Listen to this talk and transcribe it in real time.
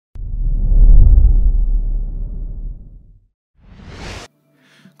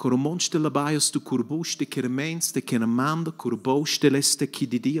Koromonste labaios tu kurbuste keremens te keramanda kurboste leste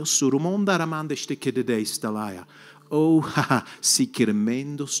kididios surumonda ramande ste kidideis dalaya. Oh, haha, si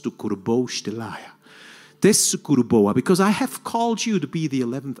keremendos tu kurboste laya. This kurboa, because I have called you to be the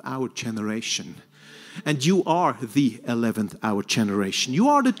 11th hour generation. And you are the 11th hour generation. You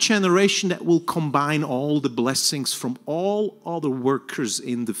are the generation that will combine all the blessings from all other workers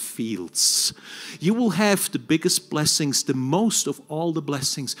in the fields. You will have the biggest blessings, the most of all the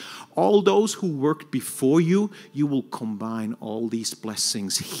blessings. All those who worked before you, you will combine all these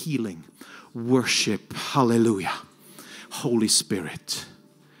blessings. Healing, worship, hallelujah. Holy Spirit.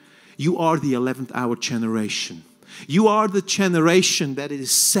 You are the 11th hour generation. You are the generation that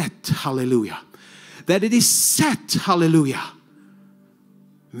is set, hallelujah. That it is set, hallelujah,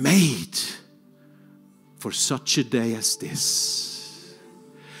 made for such a day as this.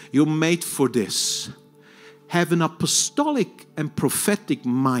 You're made for this. Have an apostolic and prophetic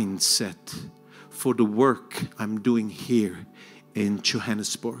mindset for the work I'm doing here in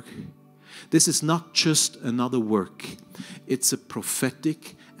Johannesburg. This is not just another work. It's a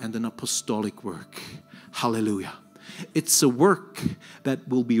prophetic and an apostolic work. Hallelujah. It's a work that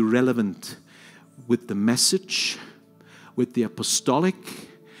will be relevant with the message, with the apostolic,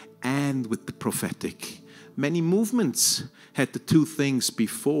 and with the prophetic. Many movements had the two things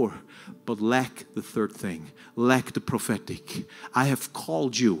before, but lack the third thing, lack the prophetic. I have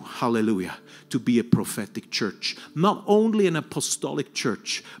called you, hallelujah, to be a prophetic church. Not only an apostolic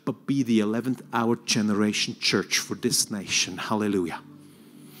church, but be the 11th hour generation church for this nation, hallelujah.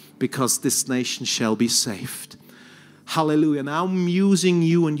 Because this nation shall be saved. Hallelujah. Now I'm using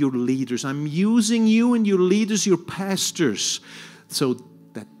you and your leaders. I'm using you and your leaders, your pastors, so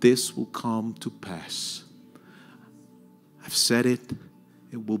that this will come to pass. I've said it.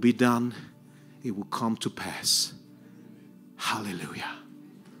 It will be done. It will come to pass. Hallelujah.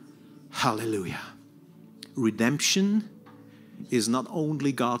 Hallelujah. Redemption is not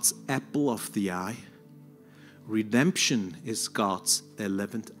only God's apple of the eye. Redemption is God's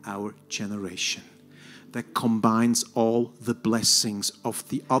 11th hour generation that combines all the blessings of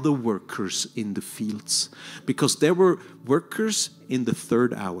the other workers in the fields. Because there were workers in the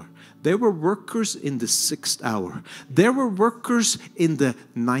 3rd hour. There were workers in the 6th hour. There were workers in the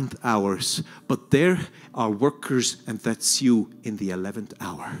 9th hours. But there are workers, and that's you, in the 11th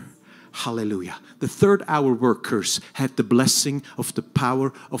hour. Hallelujah. The 3rd hour workers had the blessing of the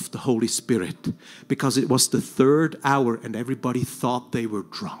power of the Holy Spirit. Because it was the 3rd hour and everybody thought they were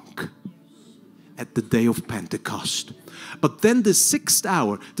drunk at the day of Pentecost. But then the 6th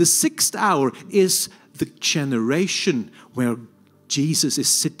hour is the generation where Jesus is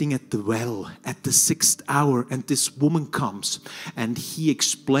sitting at the well at the 6th hour, and this woman comes and he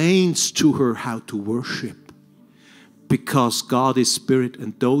explains to her how to worship. Because God is spirit,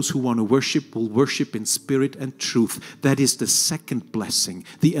 and those who want to worship will worship in spirit and truth. That is the second blessing.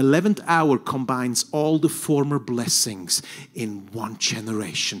 The 11th hour combines all the former blessings in one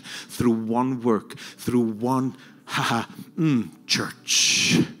generation, through one work, through one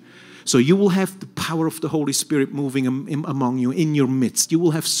church. So you will have the power of the Holy Spirit moving among you, in your midst. You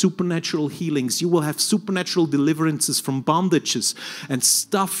will have supernatural healings. You will have supernatural deliverances from bondages and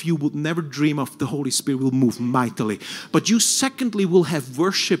stuff you would never dream of. The Holy Spirit will move mightily. But you secondly will have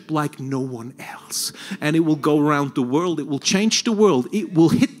worship like no one else. And it will go around the world. It will change the world. It will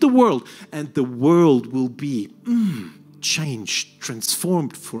hit the world. And the world will be changed,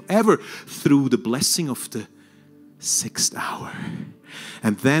 transformed forever through the blessing of the 6th hour.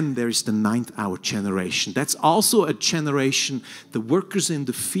 And then there is the 9th hour generation. That's also a generation. The workers in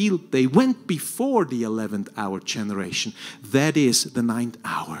the field, they went before the 11th hour generation. That is the 9th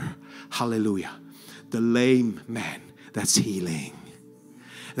hour. Hallelujah. The lame man, that's healing.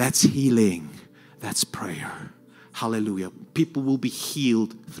 That's healing. That's prayer. Hallelujah. People will be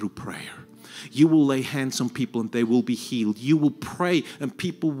healed through prayer. You will lay hands on people and they will be healed. You will pray and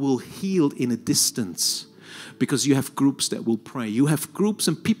people will heal in a distance. Because you have groups that will pray. You have groups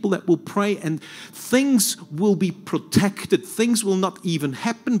and people that will pray, and things will be protected. Things will not even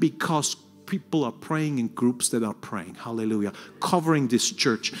happen because people are praying in groups that are praying. Hallelujah. Covering this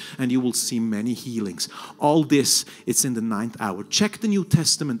church, and you will see many healings. All this, it's in the 9th hour. Check the New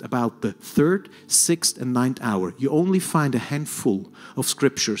Testament about the 3rd, 6th, and 9th hour. You only find a handful of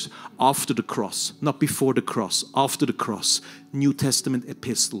scriptures after the cross, not before the cross, after the cross. New Testament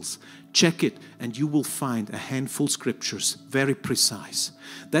epistles. Check it, and you will find a handful of scriptures, very precise.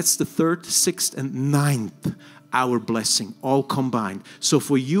 That's the 3rd, 6th, and 9th hour blessing, all combined. So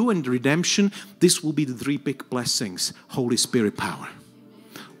for you and redemption, this will be the 3 big blessings. Holy Spirit power,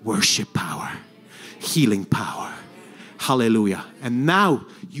 worship power, healing power. Hallelujah. And now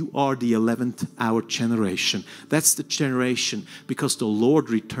you are the 11th hour generation. That's the generation because the Lord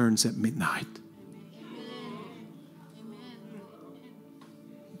returns at midnight.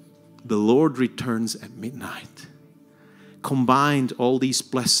 The Lord returns at midnight. Combined all these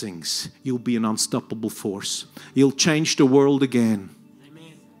blessings, you'll be an unstoppable force. You'll change the world again.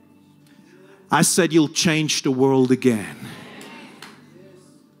 Amen. I said you'll change the world again.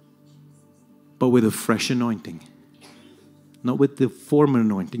 But with a fresh anointing. Not with the former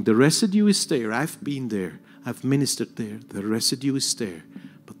anointing. The residue is there. I've been there. I've ministered there. The residue is there.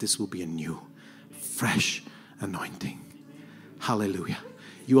 But this will be a new, fresh anointing. Hallelujah.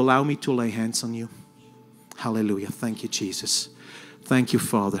 You allow me to lay hands on you? Hallelujah. Thank you, Jesus. Thank you,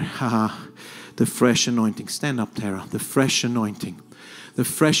 Father. The fresh anointing. Stand up, Tara. The fresh anointing. The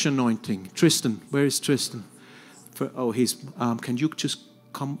fresh anointing. Tristan. Where is Tristan? He's. Can you just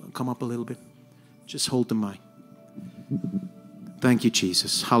come up a little bit? Just hold the mic. Thank you,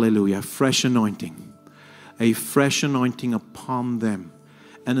 Jesus. Hallelujah. Fresh anointing. A fresh anointing upon them.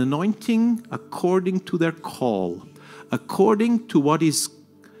 An anointing according to their call. According to what is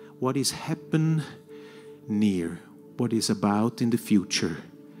happen near. What is about in the future.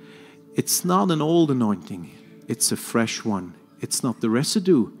 It's not an old anointing. It's a fresh one. It's not the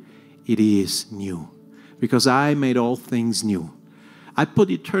residue. It is new. Because I made all things new. I put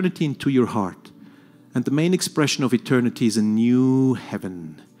eternity into your heart. And the main expression of eternity is a new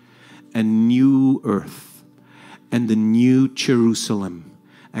heaven, a new earth, and the new Jerusalem.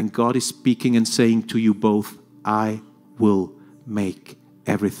 And God is speaking and saying to you both, I will make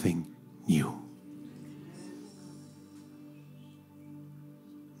everything new.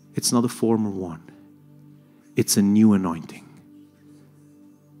 It's not a former one. It's a new anointing.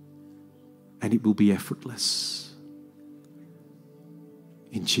 And it will be effortless.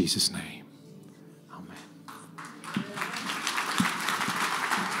 In Jesus' name.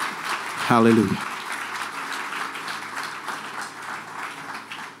 Hallelujah.